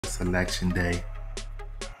it's election day.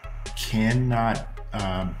 Cannot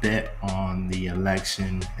bet on the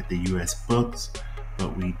election at the U.S. books,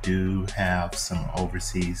 but we do have some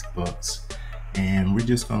overseas books, and we're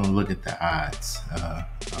just going to look at the odds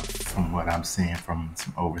from what I'm seeing from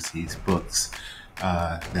some overseas books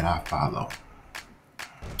that I follow.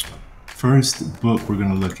 First book we're going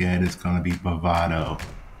to look at is going to be Bovado.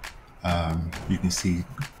 You can see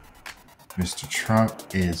Mr. Trump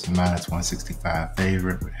is minus 165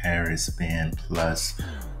 favorite, with Harris being plus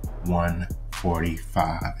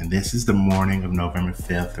 145. And this is the morning of November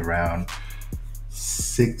 5th around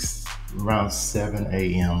 7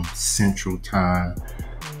 a.m. Central Time.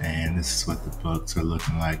 And this is what the books are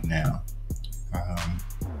looking like now.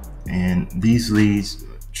 And these leads,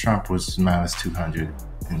 Trump was minus 200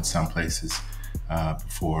 in some places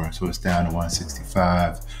before. So it's down to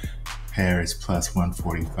 165. Harris plus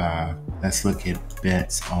 145. Let's look at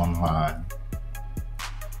BetsOnline.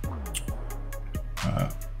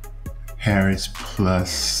 Harris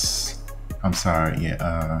plus, let's look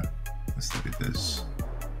at this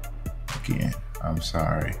again.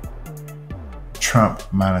 Trump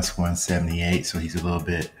minus 178, so he's a little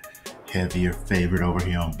bit heavier favorite over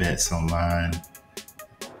here on BetsOnline.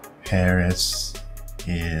 Harris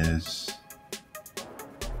is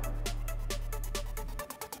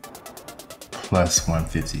plus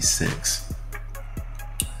 156.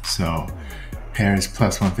 So Harris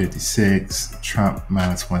plus 156, Trump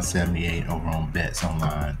minus 178 over on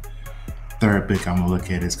BetsOnline. Third pick I'm gonna look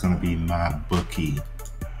at is gonna be MyBookie.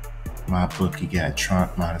 MyBookie got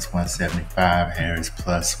Trump minus 175, Harris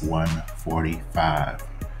plus 145.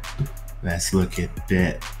 Let's look at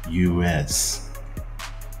BetUS.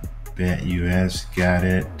 BetUS got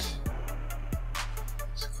it.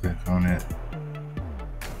 Let's click on it.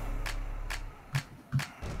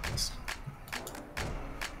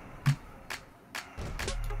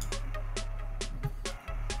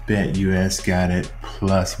 BetUS got it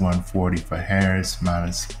plus 140 for Harris,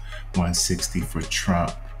 minus 160 for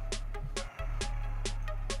Trump.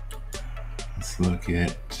 Let's look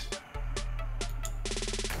at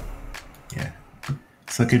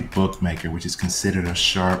Bookmaker, which is considered a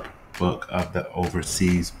sharp book of the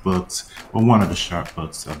overseas books, or one of the sharp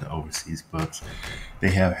books of the overseas books.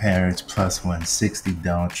 They have Harris plus 160,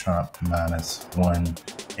 Donald Trump minus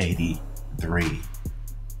 183.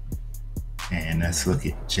 And let's look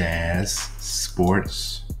at Jazz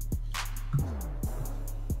Sports.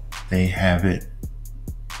 They have it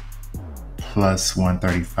plus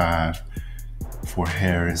 135 for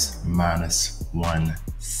Harris, minus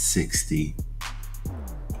 160.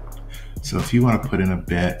 So if you want to put in a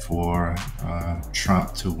bet for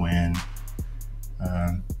Trump to win,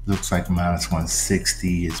 looks like minus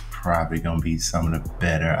 160 is probably going to be some of the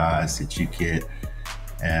better odds that you get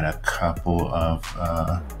at a couple of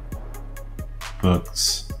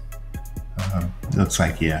books. Looks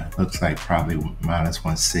like probably minus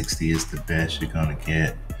 160 is the best you're gonna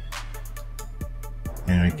get.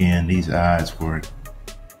 And again, these odds were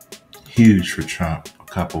huge for Trump a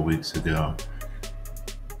couple weeks ago.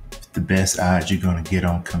 The best odds you're gonna get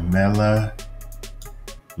on Camilla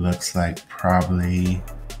looks like probably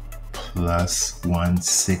plus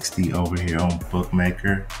 160 over here on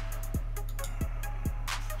Bookmaker.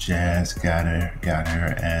 Jazz got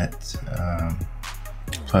her at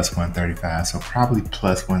plus 135, so probably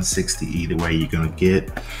plus 160 either way you're gonna get.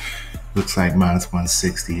 Looks like minus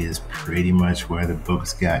 160 is pretty much where the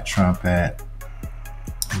books got Trump at.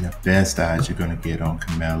 And the best odds you're gonna get on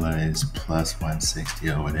Camilla is plus 160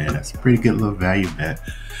 over there. That's a pretty good little value bet.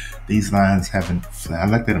 These lines haven't, I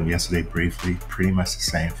looked at them yesterday briefly, pretty much the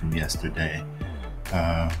same from yesterday,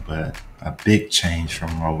 but a big change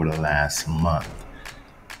from over the last month.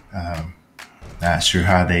 Not sure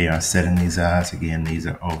how they are setting these odds. Again, these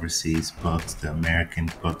are overseas books. The American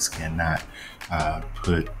books cannot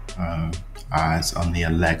put odds on the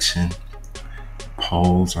election.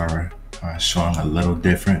 Polls are showing a little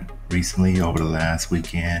different recently over the last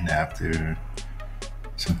weekend after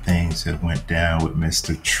some things that went down with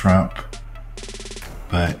Mr. Trump.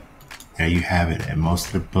 But there you have it. In most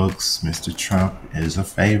of the books, Mr. Trump is a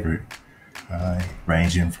favorite,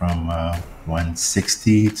 ranging from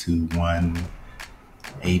 160 to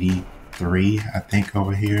 183, I think,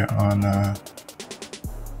 over here on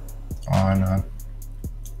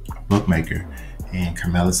Bookmaker. And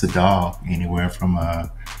Camilla's a dog, anywhere from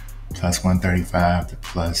plus 135 to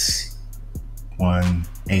plus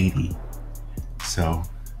 180. So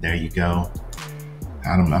there you go.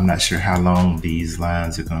 I'm not sure how long these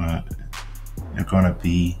lines are gonna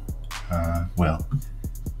be. Well,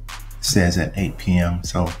 it says at 8 p.m.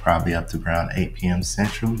 so probably up to around 8 p.m.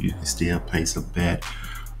 Central. You can still place a bet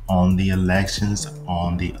on the elections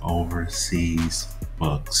on the overseas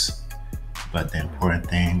books. But the important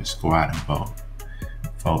thing is go out and vote.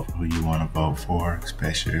 Vote for who you want to vote for.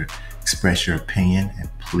 Express your opinion, and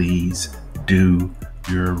please do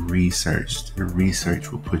your research. Your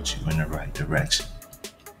research will put you in the right direction.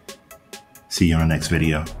 See you on the next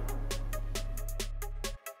video.